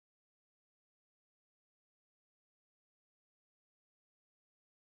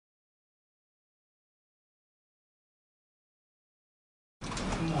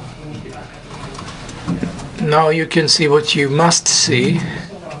Now you can see what you must see.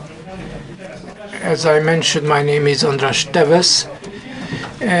 As I mentioned, my name is András Teves.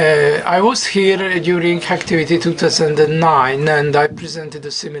 I was here during Hacktivity 2009 and I presented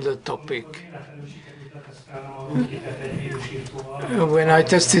a similar topic. When I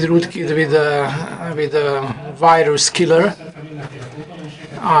tested Rootkit with a virus killer,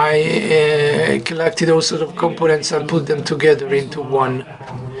 I collected all sorts of components and put them together into one.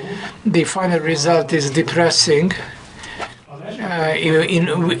 The final result is depressing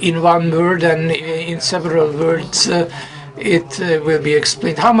in one word, and in several words it will be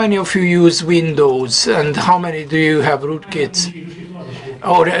explained. How many of you use Windows, and how many do you have rootkits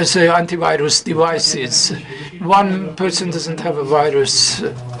or as antivirus devices? One person doesn't have a virus.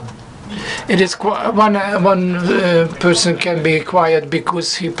 It is one person can be quiet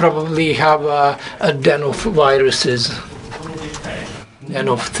because he probably have a den of viruses, den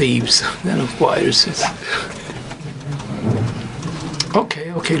of thieves, den of viruses.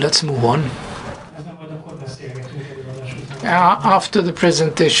 Okay, let's move on. After the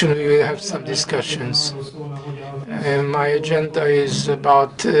presentation, we will have some discussions. My agenda is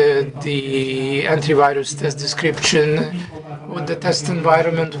about the antivirus test description, what the test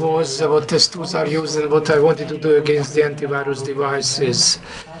environment was, what test tools are used, and what I wanted to do against the antivirus devices.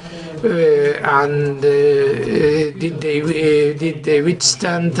 And did they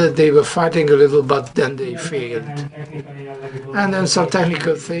withstand? They were fighting a little, but then they failed. And then some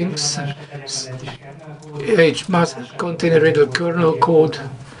technical things. It must contain a real kernel code,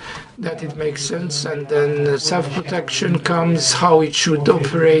 that it makes sense, and then self-protection comes, how it should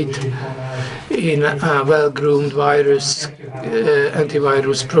operate in a well-groomed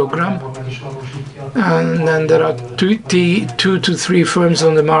antivirus program. And then there are two to three firms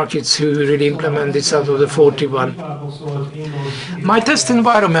on the markets who really implement this out of the 41. My test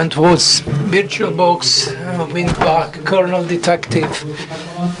environment was VirtualBox, WinBug, Kernel Detective.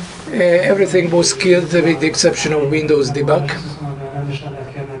 Everything was killed with the exception of Windows Debug,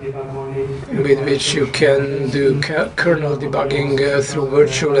 with which you can do kernel debugging through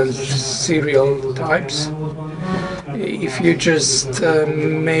virtual and serial types. If you just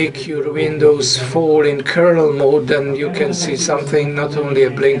make your Windows fall in kernel mode, then you can see something, not only a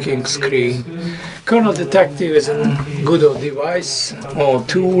blinking screen. Kernel Detective is a good old device or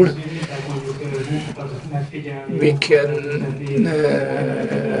tool. We can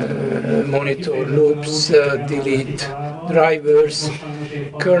monitor loops, delete drivers.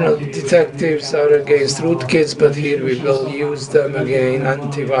 Kernel detectives are against rootkits, but here we will use them against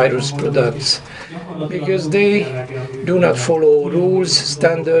antivirus products because they do not follow rules,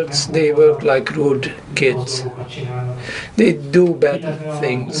 standards. They work like rootkits. They do bad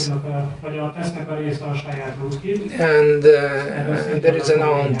things. And there is an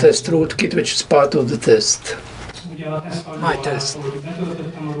on-test rootkit which is part of the test. My test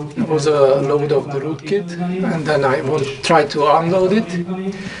was a load of the rootkit, and then I try to unload it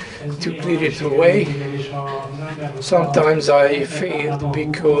to clear it away. Sometimes I failed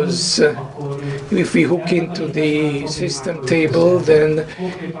because if we hook into the system table, then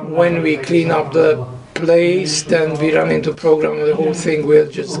when we clean up the place, then we run into program and the whole thing will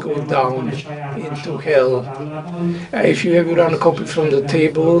just go down into hell. If you have run a copy from the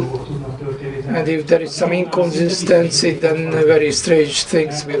table, and if there is some inconsistency, then very strange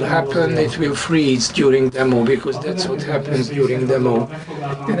things will happen. It will freeze during demo, because that's what happens during demo.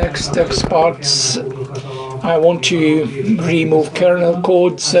 The next steps parts, I want to remove kernel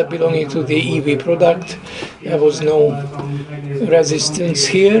codes belonging to the EV product. There was no resistance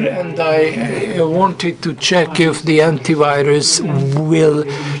here, and I wanted to check if the antivirus will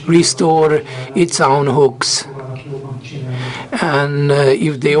restore its own hooks. And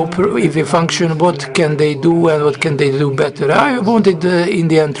if they function, what can they do and what can they do better? I wanted in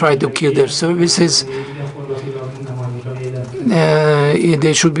the end try to kill their services.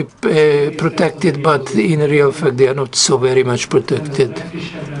 They should be protected, but in real fact they are not so very much protected.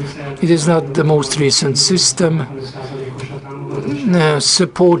 It is not the most recent system.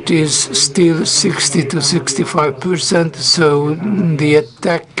 Support is still 60 to 65%, so the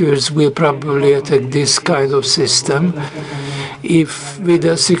attackers will probably attack this kind of system. If with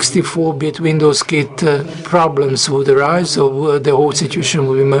a 64-bit Windows kit problems would arise, so the whole situation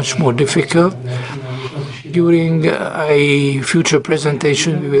will be much more difficult. During a future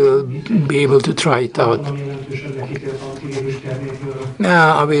presentation, we will be able to try it out.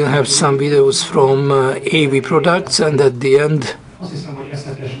 Now I will have some videos from AV products, and at the end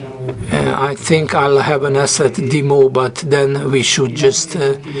I think I'll have an asset demo, but then we should just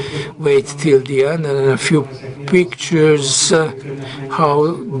wait till the end, and in a few pictures how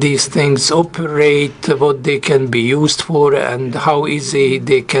these things operate, what they can be used for, and how easy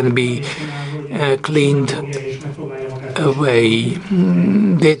they can be cleaned away.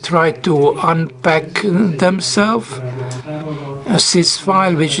 They try to unpack themselves. A sys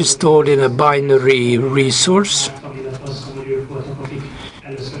file which is stored in a binary resource.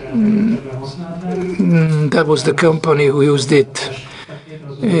 That was the company who used it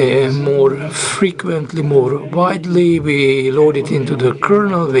more frequently, more widely. We load it into the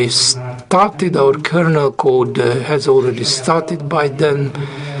kernel. We started our kernel code, has already started by then,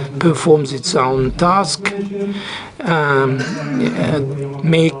 performs its own task.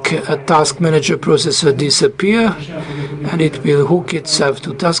 Make a task manager processor disappear, and it will hook itself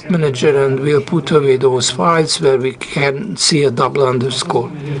to task manager and will put away those files where we can see a double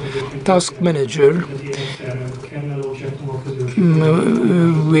underscore. Task manager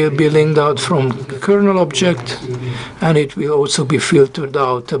will be linked out from kernel object, and it will also be filtered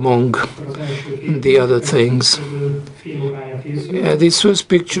out among the other things. This first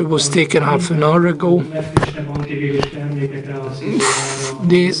picture was taken half an hour ago.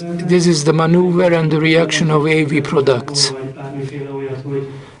 This is the maneuver and the reaction of AV products.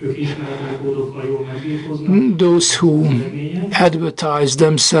 Those who advertise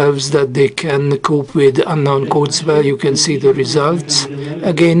themselves that they can cope with unknown codes well, you can see the results.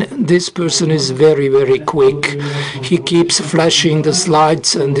 Again, this person is very, very quick. He keeps flashing the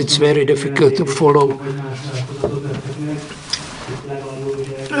slides and it's very difficult to follow.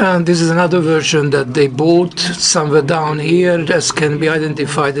 And this is another version that they bought somewhere down here. This can be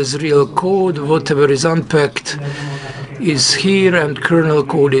identified as real code. Whatever is unpacked is here, and kernel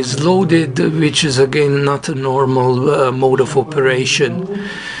code is loaded, which is again not a normal mode of operation.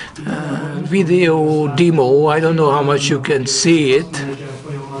 Video demo, I don't know how much you can see it.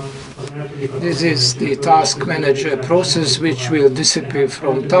 This is the task manager process, which will disappear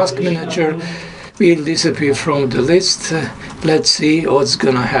from task manager, will disappear from the list. Let's see what's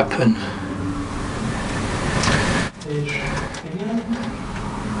gonna happen.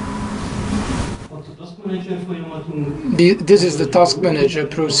 This is the task manager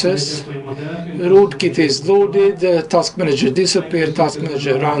process. Rootkit is loaded, task manager disappears, task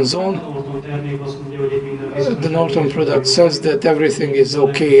manager runs on. The Norton product says that everything is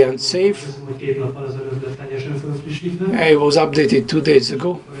okay and safe. It was updated 2 days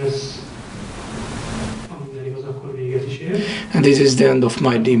ago. And this is the end of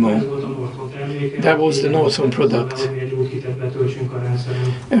my demo. That was the Norton product,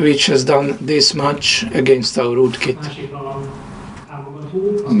 which has done this much against our rootkit.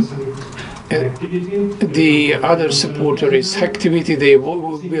 The other supporter is Hacktivity. They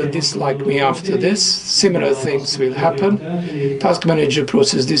will dislike me after this. Similar things will happen. Task manager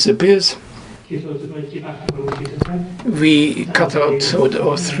process disappears. We cut out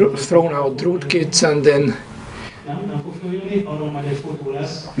or thrown out rootkits, and then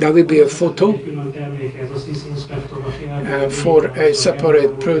there will be a photo for a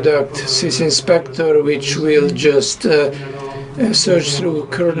separate product, sys inspector, which will just search through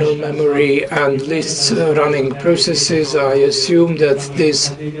kernel memory and lists running processes. I assume that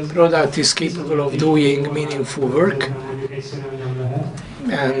this product is capable of doing meaningful work,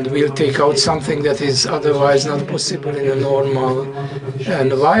 and will take out something that is otherwise not possible in a normal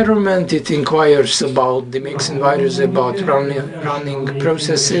environment. It inquires about the mix environments, about running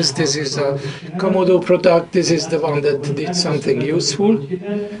processes. This is a Commodore product. This is the one that did something useful.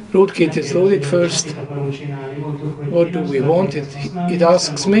 Rootkit is loaded first. What do we want? It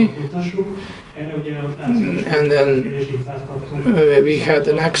asks me. And then we had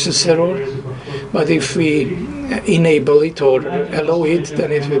an access error, but if we enable it or allow it,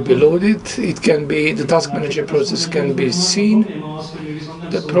 then it will be loaded. It can be, the task manager process can be seen.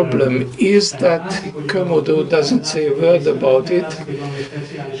 The problem is that Commodore doesn't say a word about it.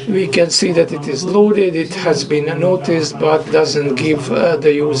 We can see that it is loaded, it has been noticed, but doesn't give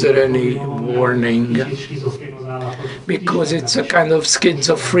the user any warning, because it's a kind of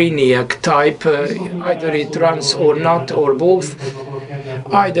schizophrenic type. Either it runs or not, or both.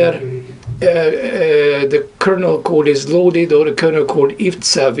 Either the kernel code is loaded, or the kernel code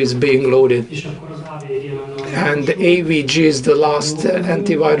itself is being loaded. And AVG is the last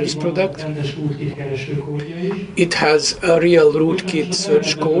antivirus product. It has a real rootkit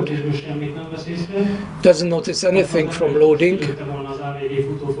search code. Doesn't notice anything from loading.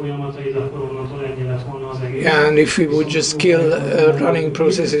 And if we would just kill running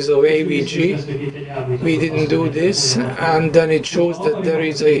processes of AVG, we didn't do this, and then it shows that there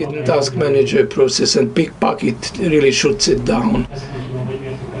is a hidden task manager process, and pickpocket really shuts it down.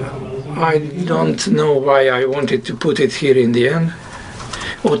 I don't know why I wanted to put it here in the end,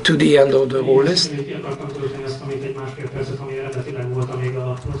 or to the end of the whole list.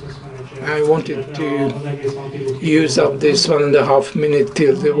 I wanted to use up this 1.5 minutes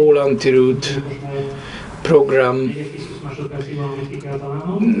till the whole anti-root program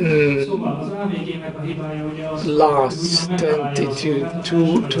lasts 10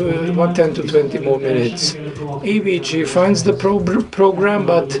 to 20 more minutes. AVG finds the program,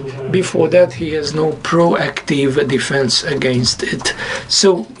 but before that he has no proactive defense against it.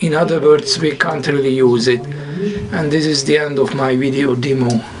 So, in other words, we can't really use it. And this is the end of my video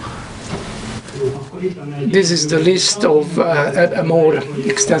demo. This is the list of a more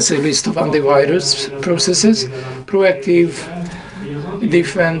extensive list of antivirus processes: proactive,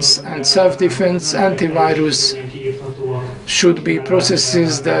 defense and self-defense. Antivirus should be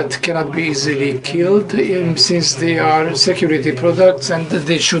processes that cannot be easily killed, since they are security products, and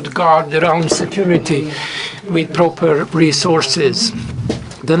they should guard their own security with proper resources.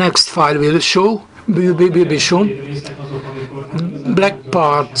 The next file will be shown. Black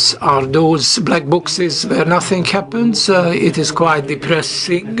parts are those black boxes where nothing happens. It is quite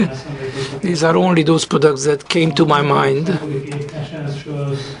depressing. These are only those products that came to my mind.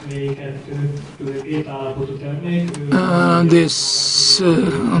 This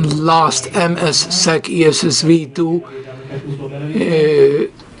last MSSEC ESSV2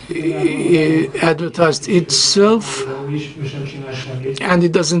 advertised itself, and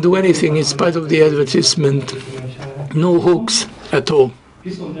it doesn't do anything in spite of the advertisement. No hooks at all.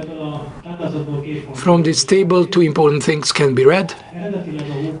 From this table, two important things can be read.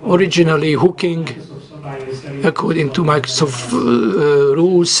 Originally, hooking, according to Microsoft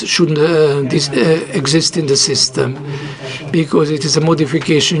rules, shouldn't exist in the system, because it is a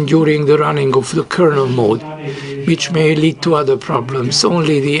modification during the running of the kernel mode, which may lead to other problems.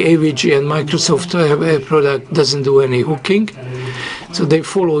 Only the AVG and Microsoft product doesn't do any hooking. So they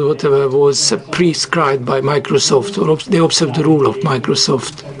followed whatever was prescribed by Microsoft, or they observed the rule of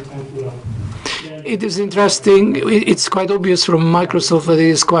Microsoft. It is interesting, it's quite obvious from Microsoft, but it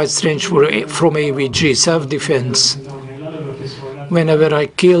is quite strange from AVG, self-defense. Whenever I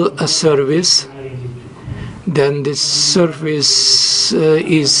kill a service, then this service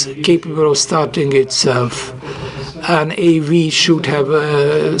is capable of starting itself. An AV should have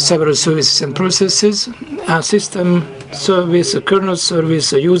several services and processes: a system service, a kernel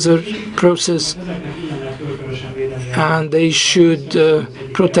service, a user process, and they should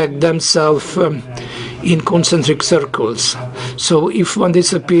protect themselves in concentric circles. So if one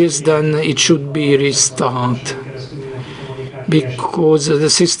disappears, then it should be restarted, because the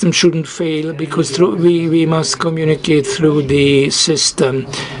system shouldn't fail, because we must communicate through the system.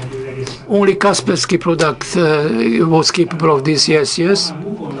 Only Kaspersky product was capable of this, yes.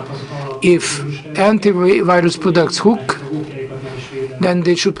 If antivirus products hook, then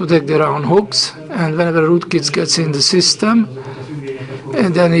they should protect their own hooks, and whenever Rootkits gets in the system,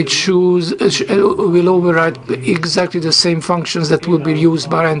 and then it will override exactly the same functions that will be used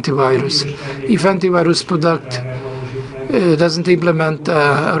by antivirus. If antivirus product doesn't implement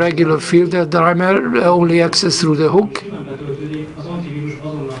a regular filter driver, only access through the hook,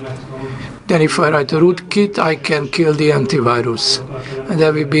 then if I write a rootkit, I can kill the antivirus, and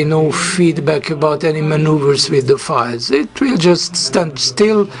there will be no feedback about any maneuvers with the files. It will just stand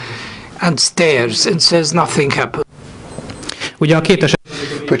still and stares and says nothing happened.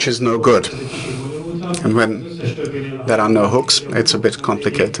 Which is no good. And when there are no hooks, it's a bit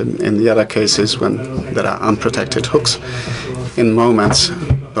complicated. In the other cases, when there are unprotected hooks, in moments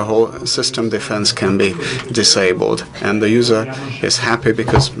the whole system defense can be disabled, and the user is happy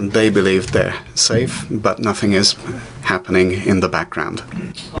because they believe they're safe, but nothing is happening in the background.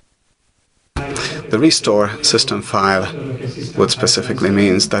 The restore system file would specifically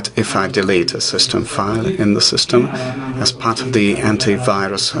means that if I delete a system file in the system as part of the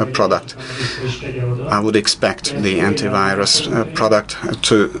antivirus product, I would expect the antivirus product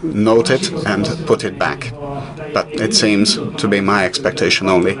to note it and put it back. But it seems to be my expectation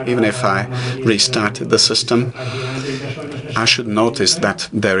only. Even if I restart the system, I should notice that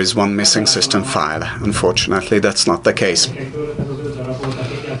there is one missing system file. Unfortunately, that's not the case.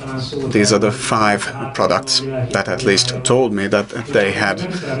 These are the 5 products that at least told me that they had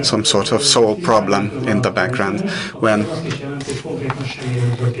some sort of soul problem in the background. When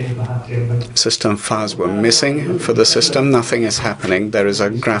system files were missing for the system, nothing is happening. There is a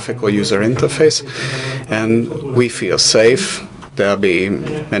graphical user interface, and we feel safe. There'll be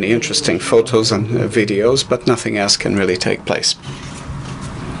many interesting photos and videos, but nothing else can really take place.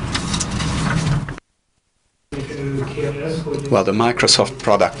 Well, the Microsoft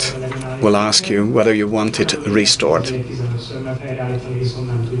product will ask you whether you want it restored.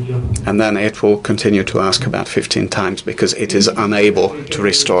 And then it will continue to ask about 15 times because it is unable to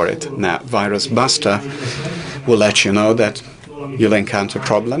restore it. Now, Virus Buster will let you know that you'll encounter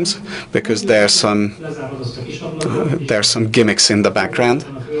problems because there are some gimmicks in the background.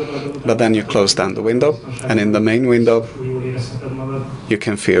 But then you close down the window, and in the main window you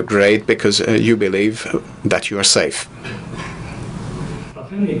can feel great because you believe that you are safe.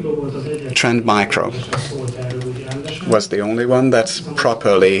 Trend Micro was the only one that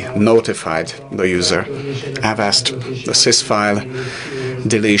properly notified the user. Avast, the sys file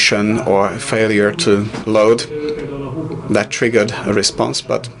deletion or failure to load, that triggered a response,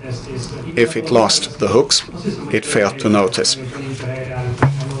 but if it lost the hooks, it failed to notice.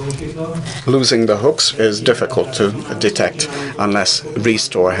 Losing the hooks is difficult to detect unless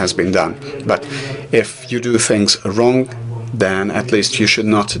restore has been done. But if you do things wrong, then at least you should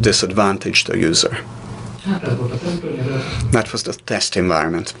not disadvantage the user. That was the test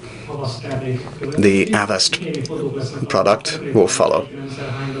environment. The Avast product will follow.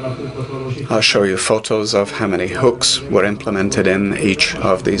 I'll show you photos of how many hooks were implemented in each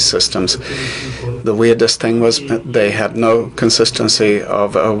of these systems. The weirdest thing was they had no consistency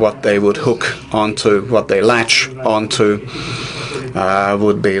of what they would hook onto, what they latch onto.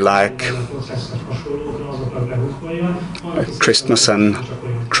 Would be like Christmas and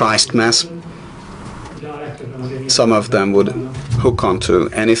Christ Mass. Some of them would hook onto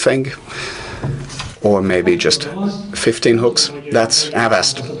anything, or maybe just 15 hooks. That's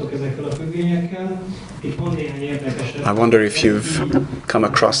Avast. I wonder if you've come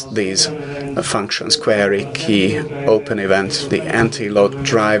across these functions: query, key, open event, the anti-load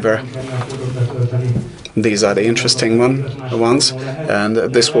driver. These are the interesting ones, and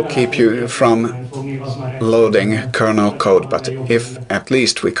this will keep you from loading kernel code. But if at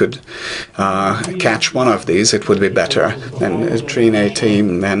least we could catch one of these, it would be better. Then trine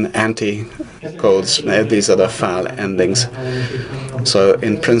and anti-codes, these are the file endings. So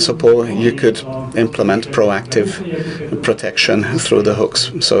in principle, you could implement proactive protection through the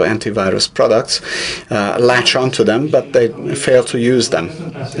hooks. So antivirus products latch onto them, but they fail to use them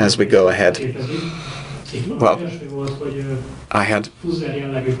as we go ahead. Well, I had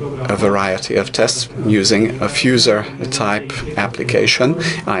a variety of tests using a fuser type application.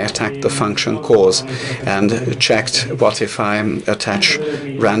 I attacked the function calls and checked what if I attach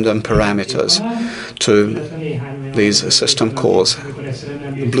random parameters to these system calls.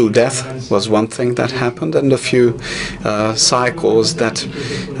 Blue death was one thing that happened, and a few cycles that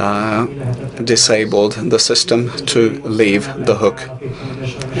disabled the system to leave the hook.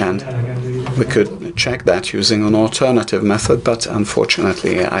 And we could check that using an alternative method, but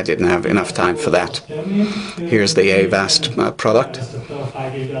unfortunately I didn't have enough time for that. Here's the Avast product,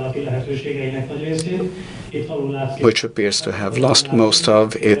 which appears to have lost most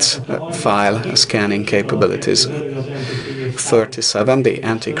of its file scanning capabilities. 37, the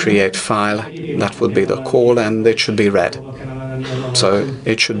anti-create file, that would be the call, and it should be read. So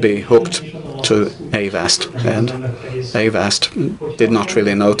it should be hooked to Avast, and Avast did not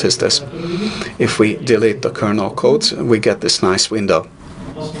really notice this. If we delete the kernel codes, we get this nice window.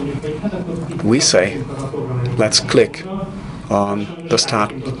 We say, let's click on the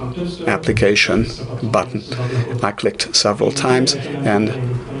Start Application button. I clicked several times, and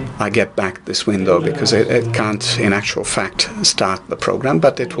I get back this window because it can't, in actual fact, start the program,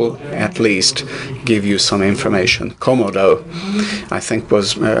 but it will at least give you some information. Komodo, I think,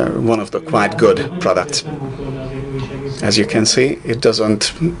 was one of the quite good products. As you can see, it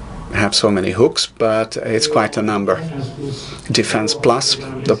doesn't have so many hooks, but it's quite a number. Defense Plus,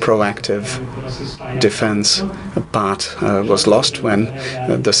 the proactive defense part was lost when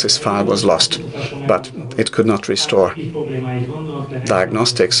the sys file was lost, but it could not restore.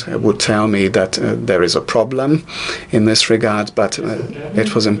 Diagnostics would tell me that there is a problem in this regard, but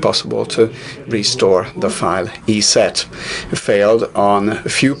it was impossible to restore the file. ESET failed on a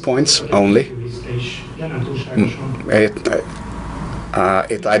few points only.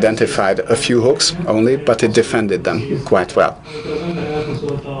 It identified a few hooks only, but it defended them quite well.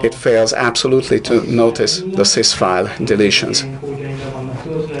 It fails absolutely to notice the sys file deletions.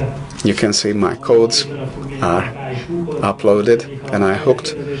 You can see my codes are uploaded, and I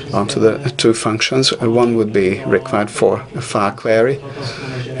hooked onto the two functions. One would be required for a file query,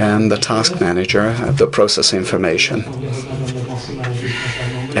 and the task manager, the process information.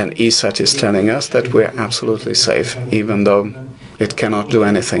 And ESET is telling us that we're absolutely safe, even though it cannot do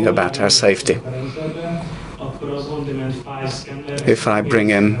anything about our safety. If I bring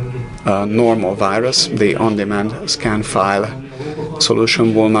in a normal virus, the on-demand scan file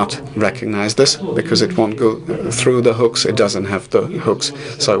solution will not recognize this because it won't go through the hooks. It doesn't have the hooks.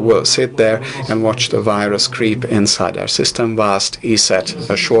 So we'll sit there and watch the virus creep inside our system whilst ESET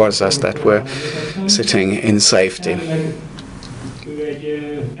assures us that we're sitting in safety.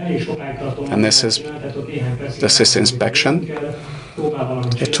 And this is the sys inspection.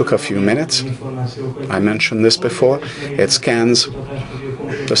 It took a few minutes. I mentioned this before. It scans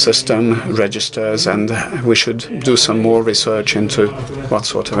the system, registers, and we should do some more research into what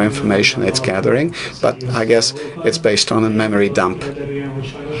sort of information it's gathering. But I guess it's based on a memory dump.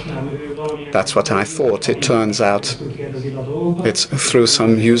 That's what I thought. It turns out it's through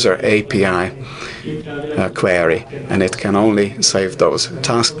some user API query, and it can only save those.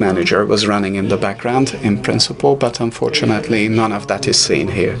 Task Manager was running in the background in principle, but unfortunately none of that is seen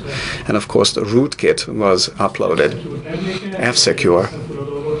here. And of course the rootkit was uploaded. F-Secure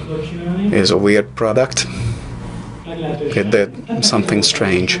is a weird product. It did something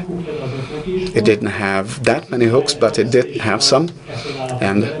strange. It didn't have that many hooks, but it did have some,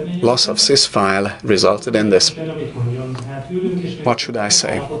 and loss of sys file resulted in this. What should I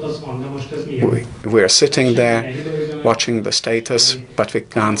say? We're sitting there watching the status, but we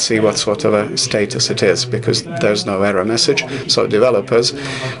can't see what sort of a status it is because there's no error message. So developers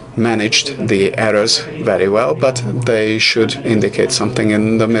managed the errors very well, but they should indicate something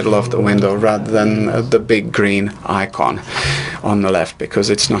in the middle of the window rather than the big green icon on the left, because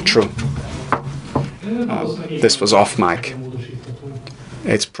it's not true. This was off mic.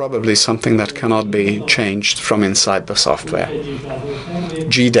 It's probably something that cannot be changed from inside the software.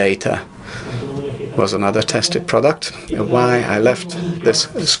 G-Data was another tested product. Why I left this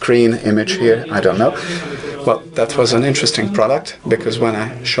screen image here, I don't know. Well, that was an interesting product because when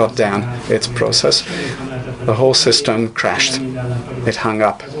I shut down its process, the whole system crashed. It hung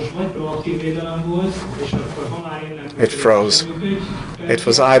up. It froze. It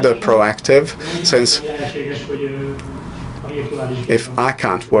was either proactive, since if I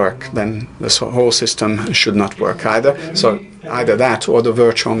can't work, then the whole system should not work either. So either that or the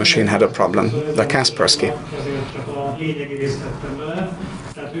virtual machine had a problem, the Kaspersky.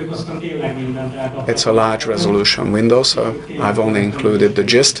 It's a large resolution window, so I've only included the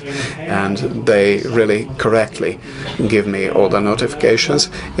gist, and they really correctly give me all the notifications.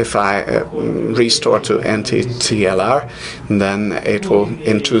 If I restore to NTTLR, then it will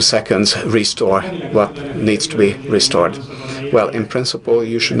in 2 seconds restore what needs to be restored. Well, in principle,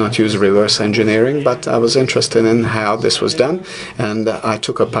 you should not use reverse engineering, but I was interested in how this was done, and I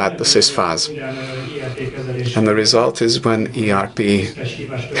took apart the sys files. And the result is when ERP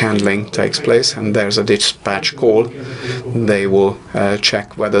handling takes place and there's a dispatch call, they will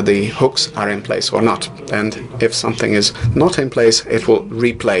check whether the hooks are in place or not. And if something is not in place, it will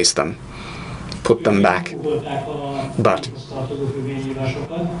replace them, put them back. But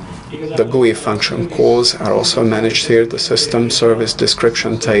the GUI function calls are also managed here, the system service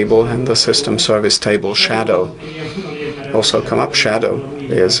description table and the system service table shadow also come up. Shadow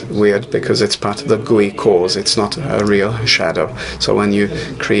is weird because it's part of the GUI calls, it's not a real shadow. So when you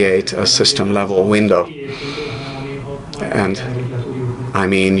create a system level window, and I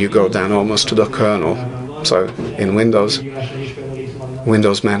mean you go down almost to the kernel, so in Windows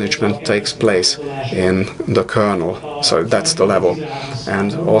management takes place in the kernel, so that's the level.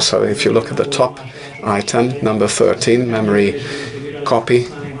 And also if you look at the top item, number 13, memory copy,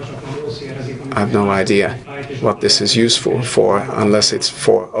 I have no idea what this is useful for unless it's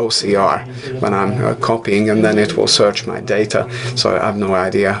for OCR when I'm copying, and then it will search my data. So I have no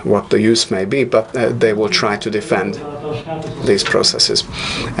idea what the use may be, but they will try to defend these processes.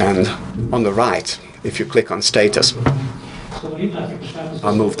 And on the right, if you click on status,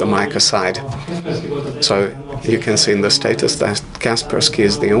 I'll move the mic aside. So you can see in the status that Kaspersky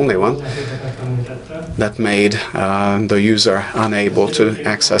is the only one that made the user unable to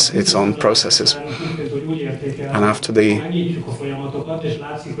access its own processes. And after the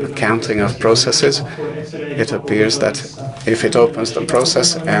counting of processes, it appears that if it opens the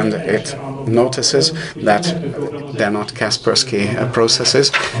process and it notices that they're not Kaspersky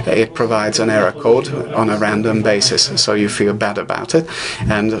processes, it provides an error code on a random basis, so you feel bad about it.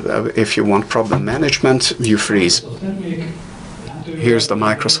 And if you want problem management, you freeze. Here's the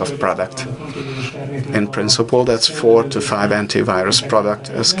Microsoft product. In principle, that's 4 to 5 antivirus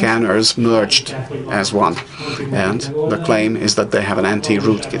product scanners merged as one. And the claim is that they have an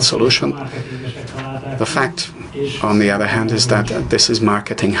anti-rootkit solution. The fact, on the other hand, is that this is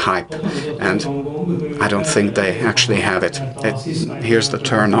marketing hype, and I don't think they actually have it. Here's the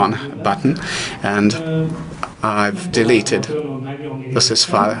turn on button, and I've deleted the sys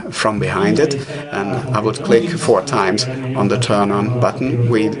file from behind it, and I would click 4 times on the turn on button.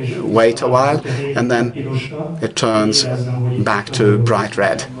 We wait a while, and then it turns back to bright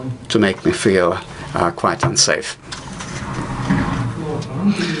red to make me feel quite unsafe.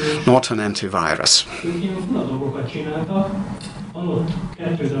 Norton antivirus.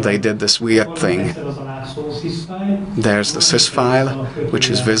 They did this weird thing. There's the sys file, which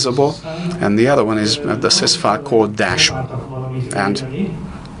is visible, and the other one is the sys file called dash. And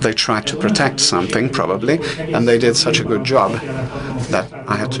they tried to protect something, probably, and they did such a good job that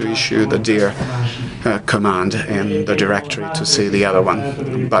I had to issue the dir command in the directory to see the other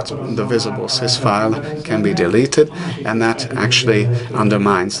one. But the visible sys file can be deleted, and that actually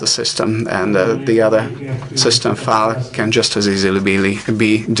undermines the system. And the other system file can just as easily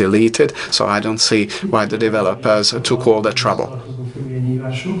be deleted, so I don't see why the developers took all the trouble.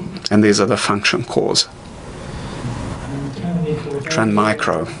 And these are the function calls. Trend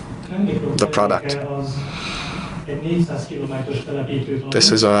Micro, the product.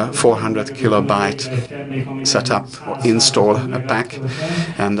 This is a 400 kilobyte setup or install pack,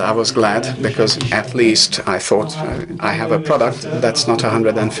 and I was glad because at least I thought I have a product that's not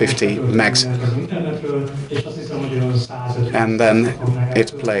 150 megs. And then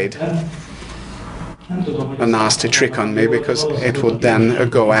it played a nasty trick on me, because it would then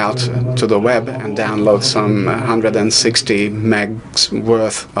go out to the web and download some 160 megs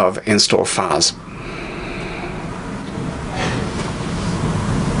worth of install files.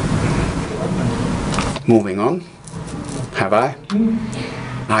 Moving on. Have I?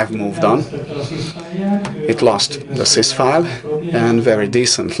 I've moved on. It lost the sys file, and very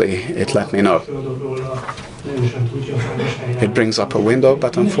decently it let me know. It brings up a window,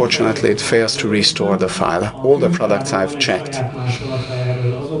 but unfortunately it fails to restore the file. All the products I've checked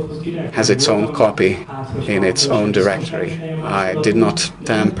has its own copy in its own directory. I did not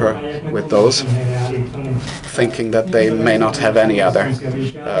tamper with those, thinking that they may not have any other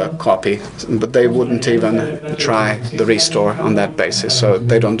copy, but they wouldn't even try the restore on that basis. So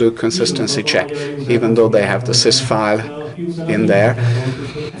they don't do consistency check, even though they have the sys file in there.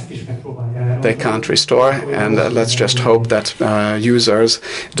 They can't restore, and let's just hope that users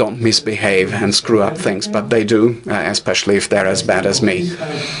don't misbehave and screw up things, but they do, especially if they're as bad as me.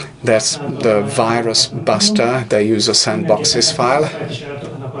 That's the virus buster. They use a sandbox sys file,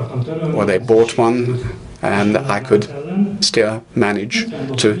 or they bought one, and I could still manage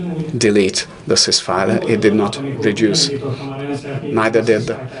to delete the sys file. It did not reduce, neither did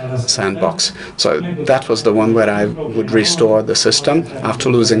the sandbox. So that was the one where I would restore the system after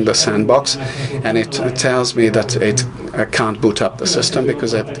losing the sandbox, and it tells me that it can't boot up the system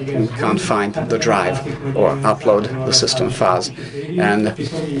because it can't find the drive or upload the system files. And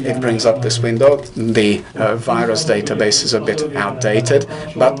it brings up this window. The virus database is a bit outdated,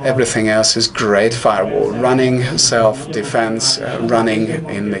 but everything else is great. Firewall running, self-defense running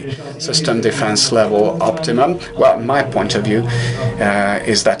in the system defense level optimum. Well, my point of view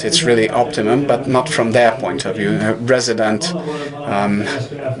is that it's really optimum, but not from their point of view. Resident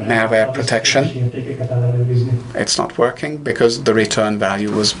malware protection, it's not working because the return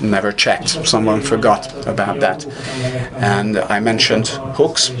value was never checked. Someone forgot about that. And I mentioned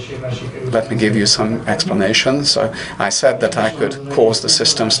hooks. Let me give you some explanation. So I said that I could cause the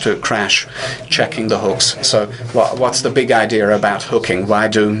systems to crash checking the hooks. So what's the big idea about hooking? Why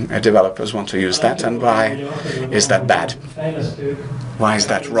do developers want to use that, and why is that bad? Why is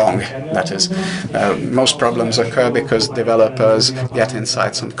that wrong? That is, most problems occur because developers get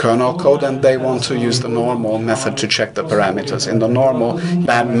inside some kernel code and they want to use the normal method to check the parameters. In the normal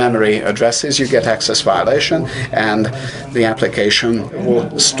bad memory addresses, you get access violation and the application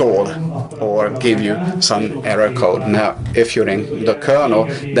will stall or give you some error code. Now, if you're in the kernel,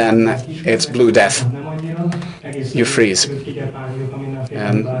 then it's blue death. You freeze.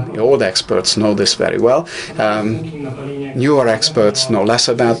 And the old experts know this very well. Newer experts know less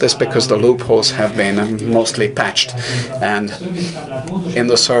about this because the loopholes have been mostly patched. And in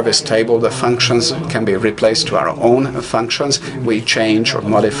the service table, the functions can be replaced to our own functions. We change or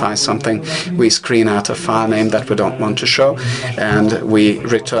modify something. We screen out a file name that we don't want to show, and we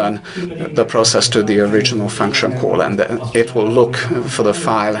return the process to the original function call. And it will look for the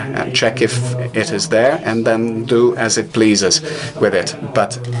file and check if it is there, and then do as it pleases with it.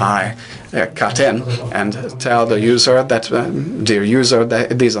 But I cut in and tell the user that, dear user,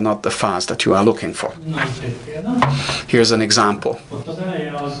 that these are not the files that you are looking for. Here's an example.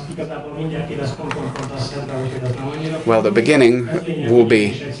 Well, the beginning will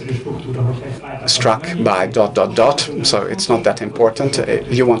be struck by ... so it's not that important.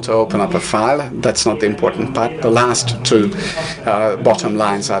 You want to open up a file, that's not the important part. The last two bottom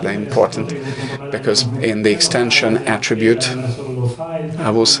lines are the important, because in the extension attribute,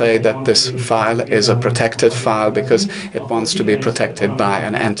 I will say that this file is a protected file because it wants to be protected by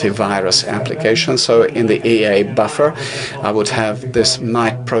an antivirus application. So in the EA buffer, I would have this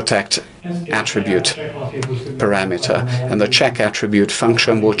might protect attribute parameter, and the check attribute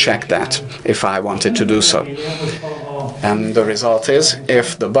function will check that if I wanted to do so. And the result is,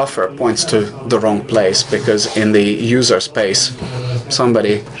 if the buffer points to the wrong place, because in the user space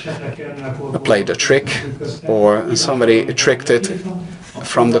somebody played a trick, or somebody tricked it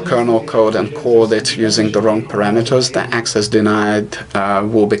from the kernel code and called it using the wrong parameters, the access denied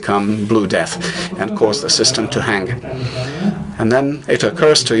will become blue death and cause the system to hang. And then it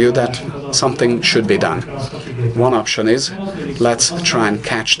occurs to you that something should be done. One option is, let's try and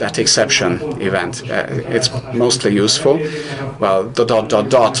catch that exception event. It's mostly useful. Well, the ...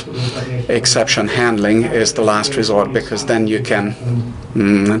 exception handling is the last resort, because then you can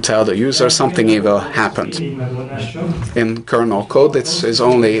tell the user something evil happened. In kernel code, this is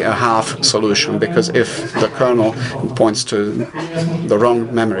only a half solution, because if the kernel points to the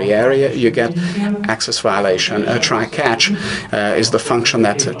wrong memory area, you get access violation. Try catch is the function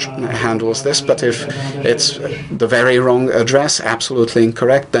that handles this, but if it's the very wrong address, absolutely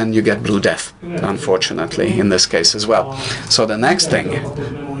incorrect, then you get blue death, unfortunately, in this case as well. So the next thing,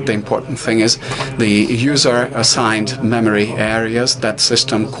 the important thing is the user assigned memory areas that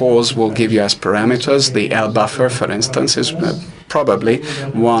system calls will give you as parameters. The L buffer, for instance, is probably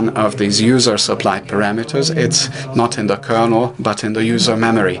one of these user supplied parameters. It's not in the kernel, but in the user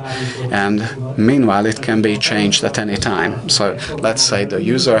memory. And meanwhile, it can be changed at any time. So let's say the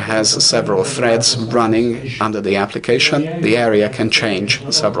user has several threads running under the application. The area can change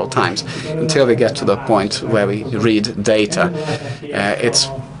several times until we get to the point where we read data. It's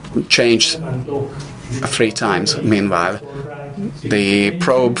changed 3 times meanwhile. The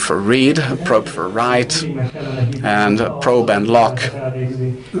probe for read, probe for write, and probe and lock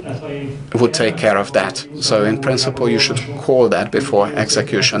would take care of that. So in principle, you should call that before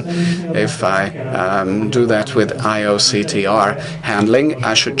execution. If I do that with IOCTR handling,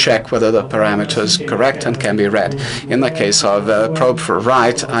 I should check whether the parameter is correct and can be read. In the case of probe for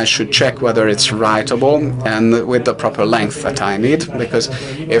write, I should check whether it's writable and with the proper length that I need, because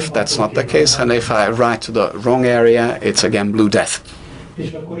if that's not the case, and if I write to the wrong area, it's again blue death.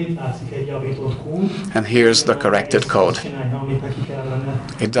 And here's the corrected code.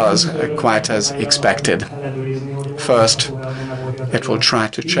 It does quite as expected. First, it will try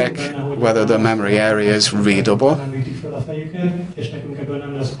to check whether the memory area is readable.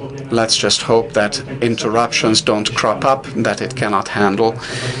 Let's just hope that interruptions don't crop up that it cannot handle.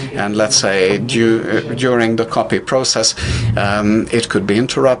 And let's say during the copy process, it could be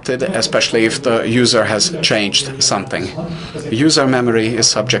interrupted, especially if the user has changed something. User memory is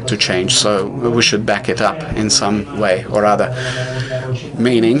subject to change, so we should back it up in some way or other.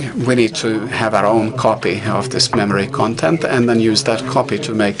 Meaning, we need to have our own copy of this memory content and then use that copy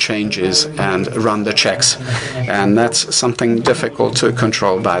to make changes and run the checks. And that's something difficult to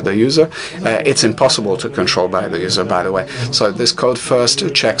control by the user. It's impossible to control by the user, by the way. So this code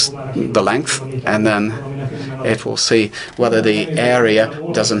first checks the length, and then it will see whether the area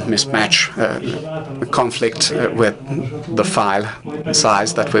doesn't mismatch, conflict with the file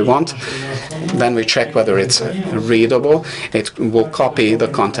size that we want. Then we check whether it's readable. It will copy the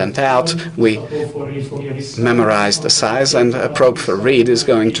content out. We memorize the size, and a probe for read is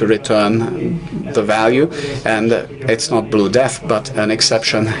going to return the value, and it's not blue death, but an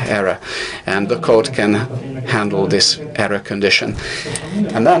exception error. And the code can handle this error condition.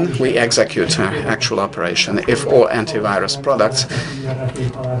 And then we execute our actual operation. If all antivirus products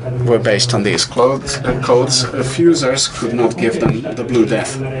were based on these codes, fusers could not give them the blue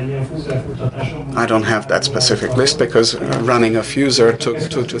death. I don't have that specific list because running a fuser took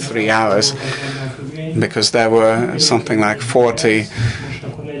 2 to 3 hours, because there were something like 40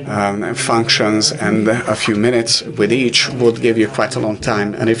 functions, and a few minutes with each would give you quite a long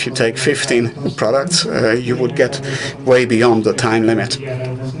time. And if you take 15 products, you would get way beyond the time limit.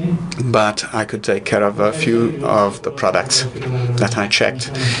 But I could take care of a few of the products that I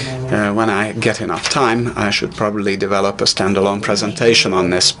checked. When I get enough time, I should probably develop a standalone presentation on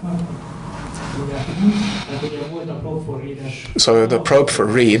this. So the probe for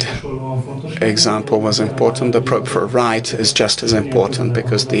read example was important. The probe for write is just as important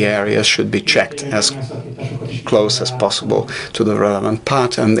because the area should be checked as close as possible to the relevant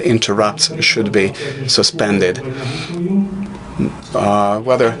part, and the interrupts should be suspended.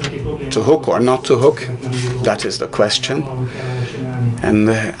 Whether to hook or not to hook, that is the question.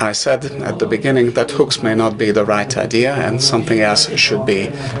 And I said at the beginning that hooks may not be the right idea and something else should be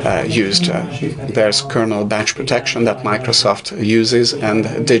used. There's kernel batch protection that Microsoft uses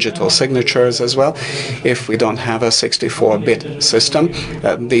and digital signatures as well. If we don't have a 64-bit system,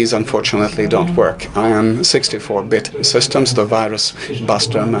 these unfortunately don't work. On 64-bit systems, the virus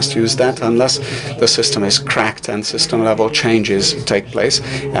buster must use that unless the system is cracked and system-level changes take place.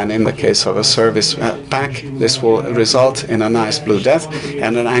 And in the case of a service pack, this will result in a nice blue death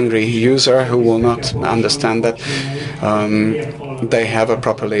and an angry user who will not understand that they have a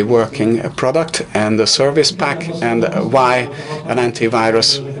properly working product and a service pack, and why an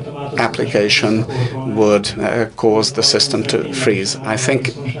antivirus application would cause the system to freeze. I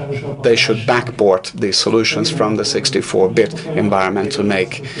think they should backport the solutions from the 64-bit environment to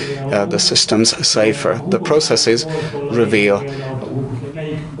make the systems safer. The processes reveal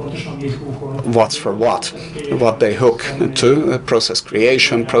what's for what they hook to. Process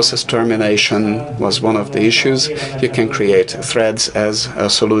creation, process termination was one of the issues. You can create threads as a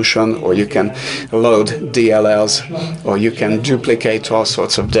solution, or you can load DLLs, or you can duplicate all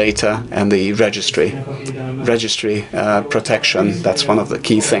sorts of data, and the registry protection, that's one of the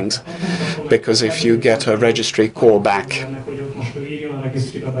key things, because if you get a registry callback,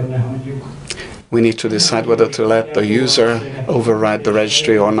 we need to decide whether to let the user override the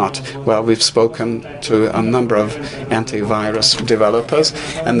registry or not. Well, we've spoken to a number of antivirus developers,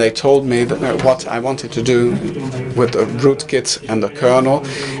 and they told me that what I wanted to do with the rootkits and the kernel,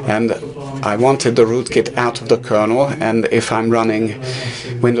 and I wanted the rootkit out of the kernel, and if I'm running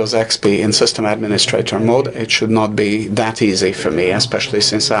Windows XP in system administrator mode, it should not be that easy for me, especially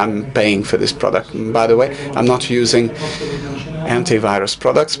since I'm paying for this product. And by the way, I'm not using antivirus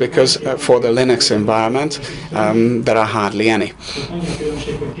products because for the Linux environment there are hardly any.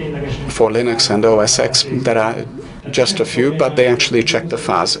 For Linux and OS X there are just a few, but they actually check the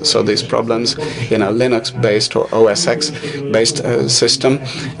files. So these problems in a Linux-based or OS X-based system,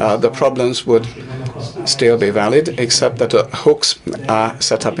 the problems would still be valid, except that the hooks are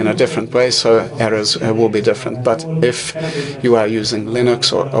set up in a different way, so errors will be different. But if you are using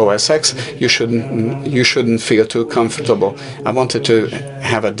Linux or OS X, you shouldn't feel too comfortable. I wanted to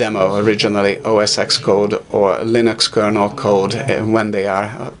have a demo originally, OS X code or Linux kernel code. When they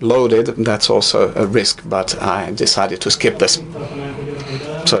are loaded, that's also a risk, but I decided to skip this.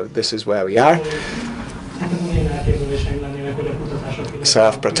 So this is where we are.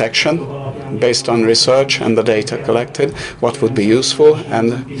 Self-protection. Based on research and the data collected, what would be useful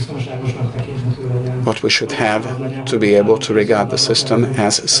and what we should have to be able to regard the system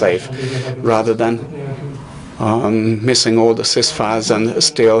as safe, rather than missing all the sys files and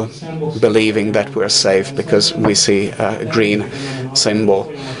still believing that we're safe because we see a green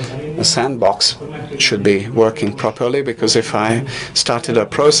symbol. The sandbox should be working properly, because if I started a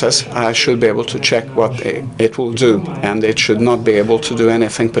process, I should be able to check what it will do, and it should not be able to do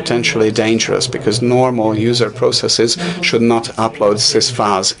anything potentially dangerous, because normal user processes should not upload sys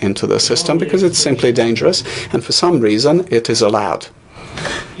files into the system because it's simply dangerous, and for some reason it is allowed.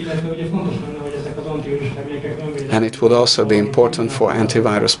 And it would also be important for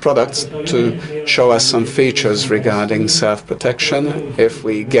antivirus products to show us some features regarding self-protection. If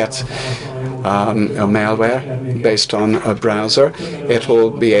we get a malware based on a browser, it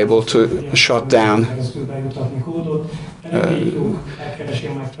will be able to shut down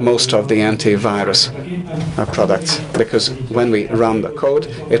most of the antivirus products, because when we run the code,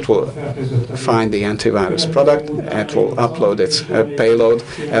 it will find the antivirus product, it will upload its payload,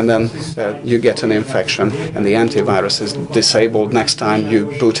 and then you get an infection, and the antivirus is disabled next time you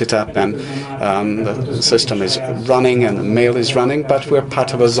boot it up, and the system is running and the mail is running, but we're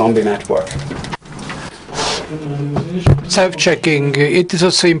part of a zombie network. Self-checking, it is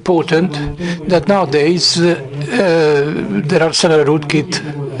also important that nowadays there are several rootkit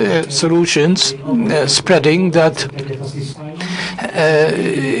solutions spreading that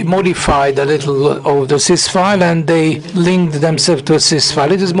modified a little of the sys file, and they linked themselves to a sys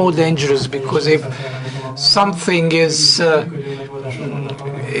file. It is more dangerous because if something is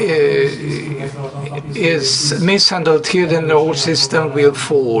mishandled here, then the whole system will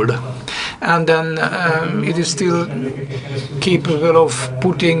fall. And then it is still capable of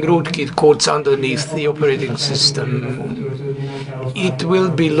putting rootkit codes underneath the operating system it will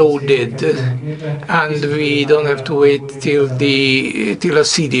be loaded, and we don't have to wait till a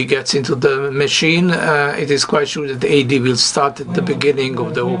CD gets into the machine. It is quite sure that the AD will start at the beginning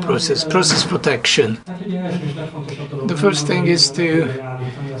of the whole process. Process protection. The first thing is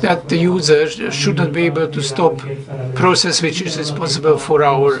that the user shouldn't be able to stop process which is responsible for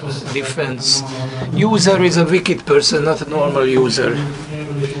our defense. User is a wicked person, not a normal user.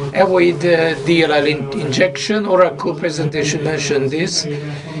 Avoid DLL injection. Oracle presentation mentioned this.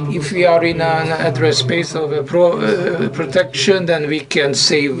 If we are in an address space of a protection, then we can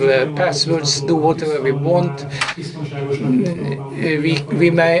save passwords, do whatever we want. We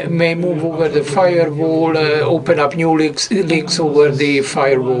may move over the firewall, open up new links over the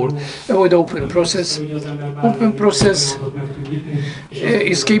firewall. Avoid open process. Open process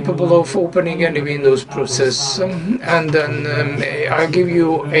is capable of opening any Windows process, and then I'll give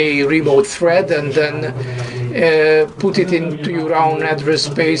you a remote thread, and then put it into your own address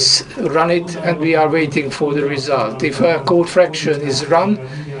space, run it, and we are waiting for the result. If a code fraction is run,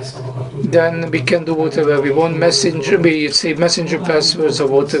 then we can do whatever we want. We save messenger passwords or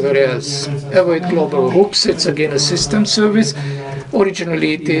whatever else. Avoid global hooks. It's again a system service.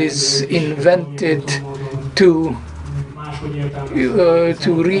 Originally it is invented to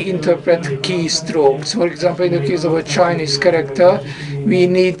reinterpret keystrokes. For example, in the case of a Chinese character, we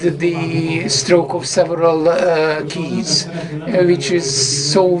need the stroke of several keys, which is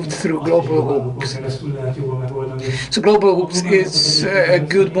solved through global hooks. So global hooks is a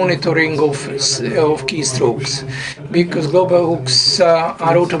good monitoring of keystrokes, because global hooks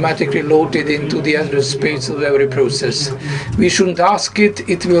are automatically loaded into the address space of every process. We shouldn't ask it,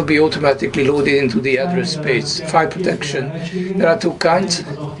 it will be automatically loaded into the address space. File protection. There are two kinds,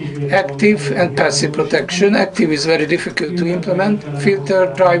 active and passive protection. Active is very difficult to implement.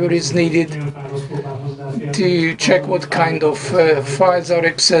 Filter driver is needed to check what kind of files are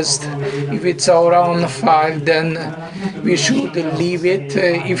accessed. If it's our own file, then we should leave it.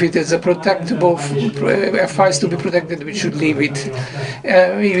 If it is a protectable files to be protected, we should leave it.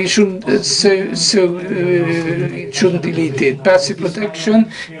 We shouldn't it shouldn't delete it. Passive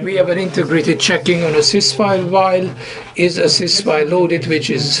protection. We have an integrated checking on a sys file. While is a sys file loaded which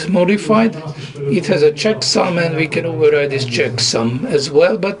is modified, it has a checksum, and we can override this checksum as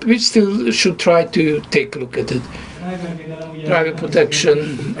well, but we still should try to take a look at it. Driver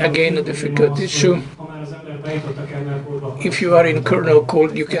protection, again a difficult issue. If you are in kernel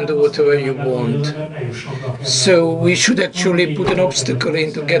code, you can do whatever you want. So we should actually put an obstacle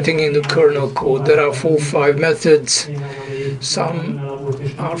into getting into kernel code. There are 4 or 5 methods. Some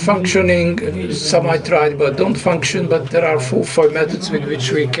are functioning, some I tried but don't function, but there are 4 or 5 methods with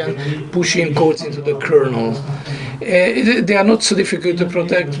which we can push in codes into the kernel. They are not so difficult to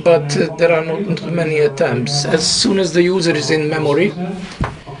protect, but there are not many attempts. As soon as the user is in memory,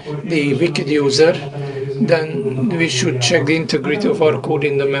 the wicked user, then we should check the integrity of our code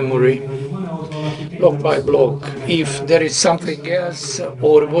in the memory, block by block. If there is something else,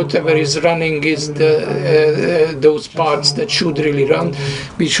 or whatever is running is those parts that should really run,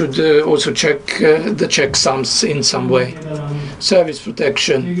 we should also check the checksums in some way. Service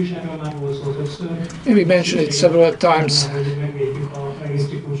protection. We mentioned it several times.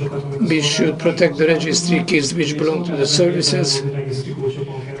 We should protect the registry keys which belong to the services.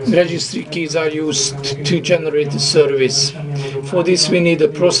 Registry keys are used to generate the service. For this we need a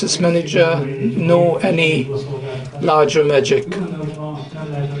process manager, no any larger magic.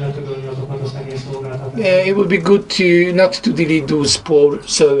 It would be good not to delete those poor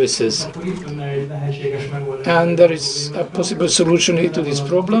services. And there is a possible solution here to this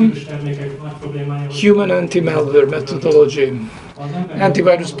problem. Human anti-malware methodology.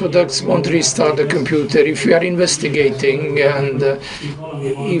 Antivirus products won't restart the computer. If you are investigating, and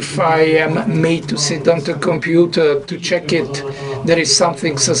if I am made to sit on the computer to check it, there is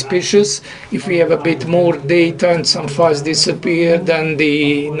something suspicious. If we have a bit more data and some files disappear, then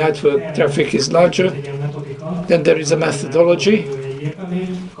the network traffic is larger. Then there is a methodology.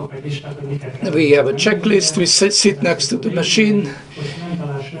 We have a checklist. We sit next to the machine.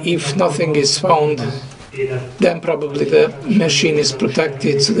 If nothing is found, then probably the machine is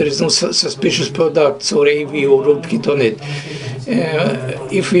protected, so there is no suspicious products or AV or rootkit on it.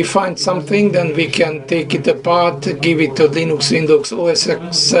 If we find something, then we can take it apart, give it to Linux, Windows, OS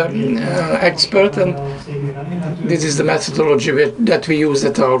X expert, and this is the methodology that we use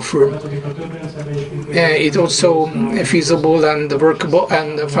at our firm. It's also feasible and workable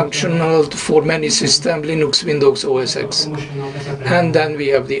and functional for many systems, Linux, Windows, OS X. And then we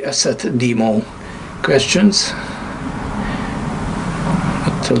have the asset demo. Questions?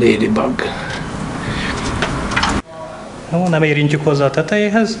 Not a ladybug. Jó, nem érintjük hozzá a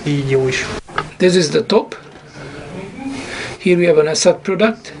tetejéhez, így jó is. This is the top. Here we have an asset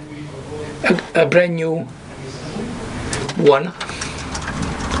product, a brand new one.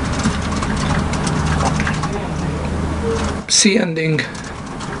 C ending.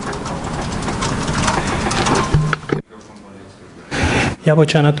 Ja,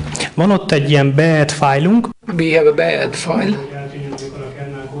 bocsánat. Van ott egy ilyen bad fájlunk. We have a bad file,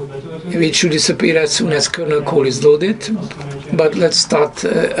 which should disappear as soon as kernel code is loaded. But let's start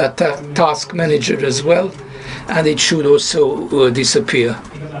a task manager as well, and it should also disappear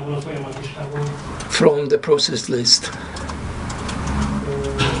from the process list.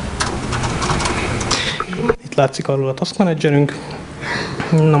 Itt látszik alul a task managerünk.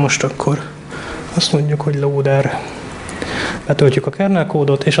 Na most akkor azt mondjuk, hogy loader. Betöltjük a kernel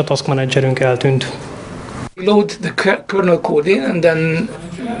kódot, és a task managerünk eltűnt. Load the kernel code in, and then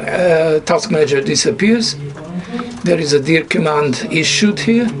task manager disappears. There is a dir command issued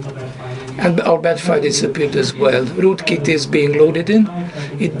here, and our bad file disappeared as well. Rootkit is being loaded in.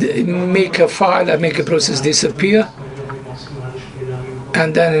 It make a file and make a process disappear,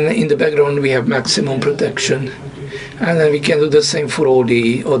 and then in the background we have maximum protection, and then we can do the same for all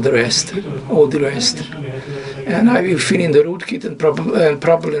the rest. And I will fill in the rootkit, and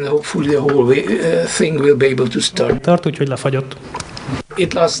probably and hopefully the whole thing will be able to start. Tart, úgyhogy lefagyott.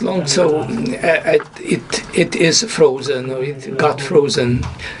 It lasts long, so it is frozen, or it got frozen.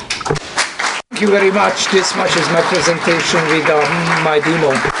 Thank you very much. This much is my presentation with my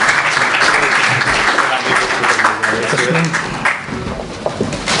demo.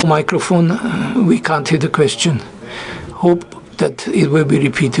 Microphone, we can't hear the question. Hope that it will be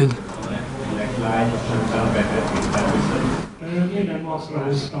repeated.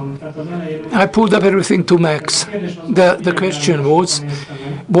 I pulled up everything to max. The question was,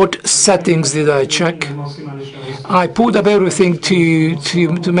 what settings did I check? I pulled up everything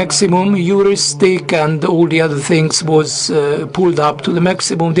to maximum. Heuristic and all the other things was pulled up to the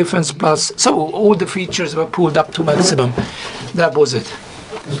maximum. Defense plus. So all the features were pulled up to maximum. That was it.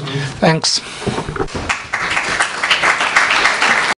 Thanks.